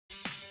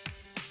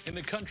In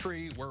a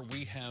country where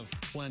we have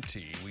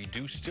plenty, we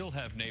do still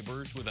have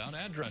neighbors without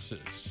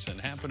addresses.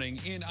 And happening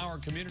in our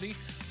community,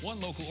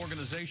 one local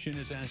organization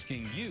is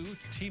asking you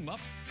to team up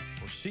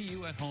for See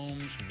You at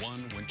Home's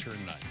One Winter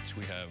Night.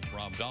 We have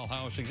Rob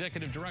Dahlhaus,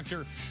 Executive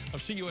Director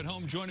of See You at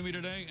Home, joining me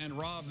today. And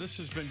Rob, this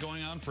has been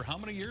going on for how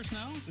many years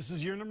now? This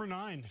is year number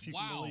 9, if you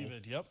can believe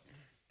it. Yep.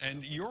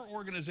 And your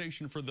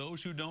organization, for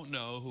those who don't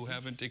know, who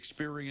haven't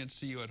experienced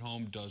See You at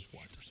Home, does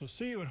what? So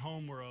See You at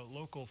Home, we're a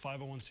local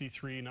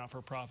 501c3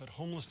 not-for-profit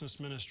homelessness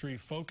ministry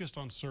focused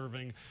on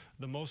serving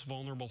the most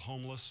vulnerable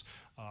homeless,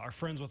 our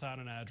friends without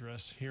an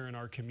address here in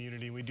our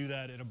community. We do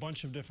that in a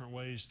bunch of different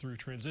ways through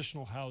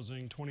transitional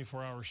housing,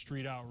 24-hour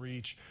street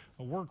outreach,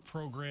 a work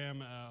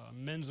program, a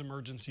men's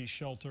emergency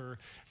shelter,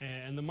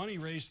 and the money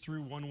raised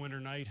through One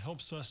Winter Night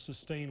helps us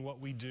sustain what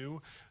we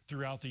do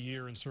throughout the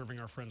year in serving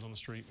our friends on the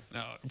street.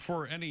 Now,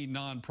 for any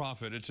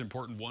nonprofit, it's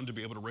important, one, to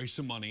be able to raise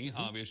some money,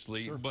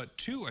 obviously, but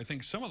two, I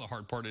think some of the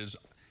hard part is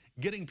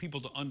getting people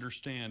to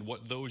understand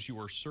what those you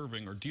are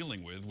serving are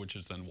dealing with, which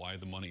is then why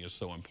the money is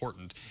so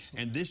important.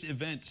 And this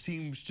event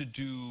seems to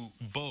do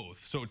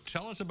both. So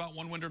tell us about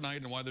One Winter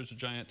Night and why there's a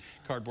giant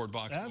cardboard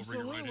box over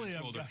your right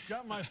shoulder. I've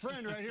got my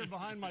friend right here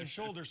behind my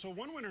shoulder. So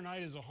One Winter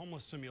Night is a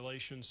homeless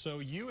simulation. So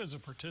you as a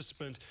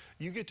participant,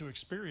 you get to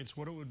experience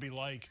what it would be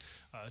like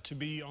to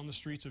be on the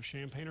streets of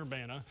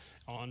Champaign-Urbana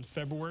on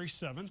February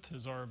 7th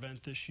is our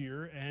event this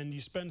year. And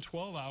you spend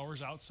 12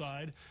 hours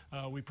outside.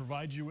 We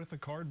provide you with a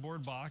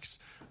cardboard box.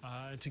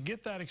 To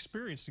get that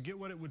experience, to get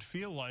what it would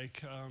feel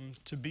like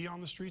to be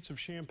on the streets of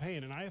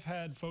Champaign. And I have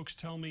had folks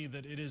tell me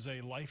that it is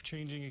a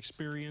life-changing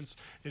experience.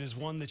 It is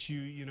one that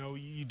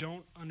you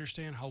don't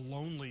understand how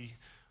lonely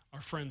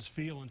our friends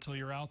feel until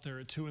you're out there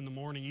at 2 in the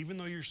morning. Even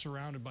though you're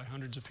surrounded by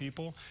hundreds of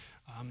people,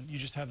 you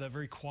just have that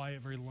very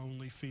quiet, very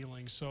lonely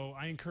feeling. So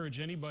I encourage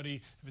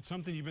anybody, if it's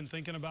something you've been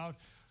thinking about,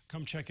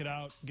 come check it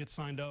out, get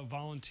signed up,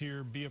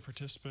 volunteer, be a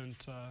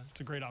participant. It's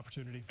a great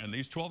opportunity. And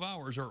these 12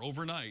 hours are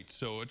overnight,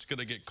 so it's going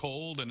to get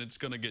cold, and it's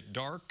going to get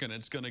dark, and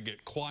it's going to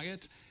get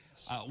quiet.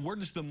 Where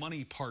does the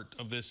money part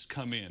of this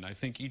come in? I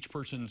think each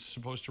person's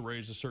supposed to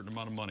raise a certain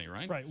amount of money,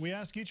 right? Right. We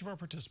ask each of our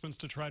participants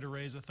to try to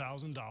raise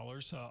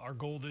 $1,000. Our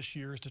goal this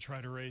year is to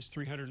try to raise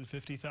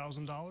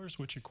 $350,000,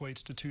 which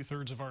equates to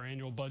 2/3 of our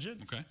annual budget.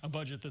 Okay. A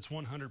budget that's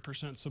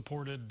 100%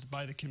 supported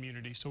by the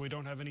community. So we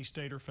don't have any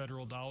state or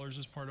federal dollars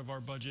as part of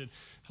our budget.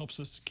 Helps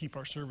us keep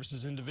our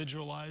services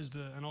individualized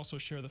and also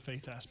share the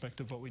faith aspect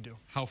of what we do.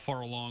 How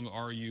far along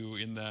are you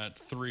in that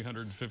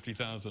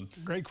 $350,000?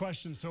 Great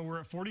question. So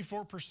we're at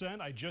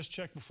 44%. I just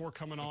checked before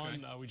coming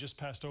on. We just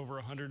passed over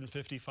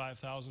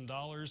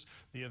 $155,000.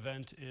 The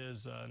event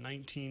is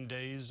 19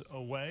 days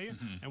away,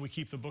 and we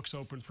keep the books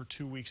open for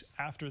 2 weeks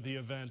after the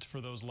event for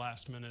those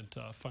last-minute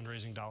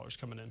fundraising dollars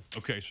coming in.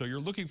 Okay, so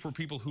you're looking for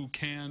people who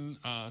can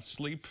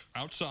sleep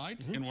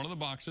outside in one of the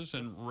boxes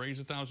and raise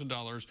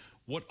 $1,000.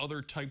 What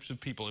other types of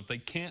people, if they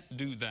can't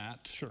do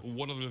that,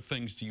 what other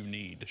things do you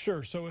need?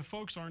 Sure. So if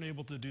folks aren't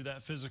able to do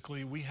that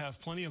physically, we have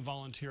plenty of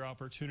volunteer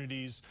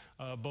opportunities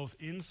both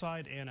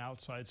inside and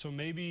outside. So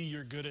maybe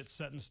you're good at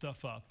setting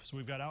stuff up. So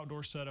we've got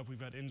outdoor setup, we've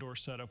got indoor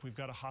setup, we've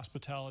got a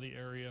hospitality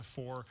area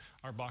for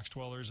our box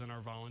dwellers and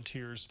our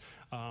volunteers.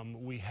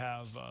 We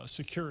have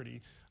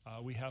security.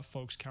 We have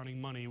folks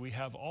counting money. We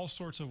have all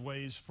sorts of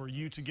ways for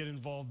you to get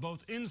involved,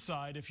 both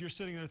inside. If you're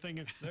sitting there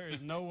thinking, there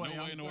is no way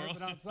I'm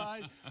sleeping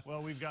outside,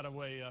 well, we've got a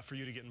way for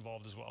you to get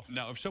involved as well.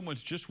 Now, if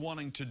someone's just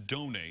wanting to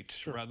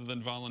donate rather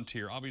than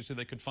volunteer, obviously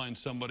they could find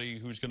somebody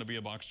who's going to be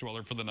a box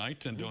dweller for the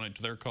night and donate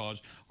to their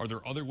cause. Are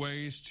there other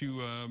ways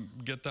to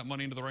get that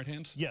money into the right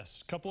hands?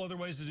 Yes, a couple other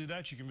ways to do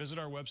that. You can visit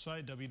our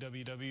website,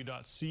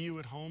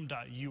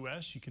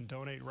 www.seeyouathome.us. You can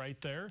donate right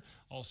there.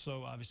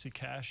 Also, obviously,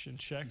 cash and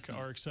check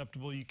are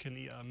acceptable. You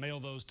can mail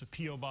those to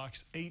P.O.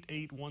 Box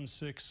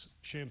 8816,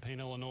 Champaign,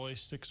 Illinois,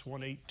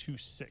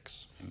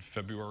 61826. And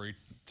February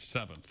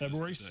 7th.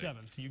 February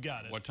 7th, you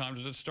got it. What time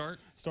does it start?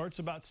 It starts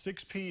about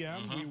 6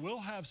 p.m. We will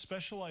have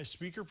specialized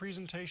speaker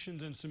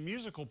presentations and some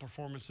musical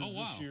performances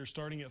this year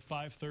starting at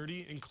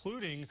 5:30,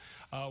 including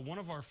one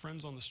of our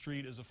friends on the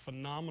street is a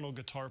phenomenal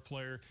guitar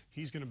player.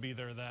 He's going to be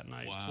there that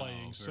night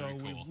playing. So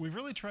we've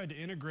really tried to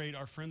integrate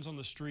our friends on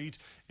the street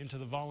into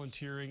the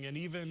volunteering and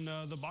even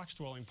the box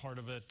dwelling part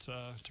of it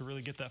to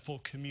really get that full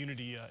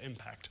community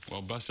impact.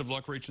 Well, best of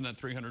luck reaching that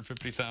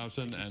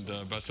 $350,000,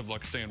 and best of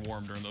luck staying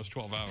warm during those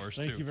 12 hours,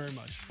 Thank you very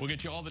much. We'll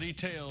get you all the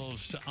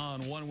details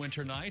on One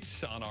Winter Night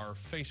on our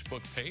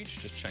Facebook page.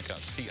 Just check out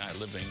CI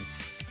Living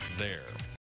there.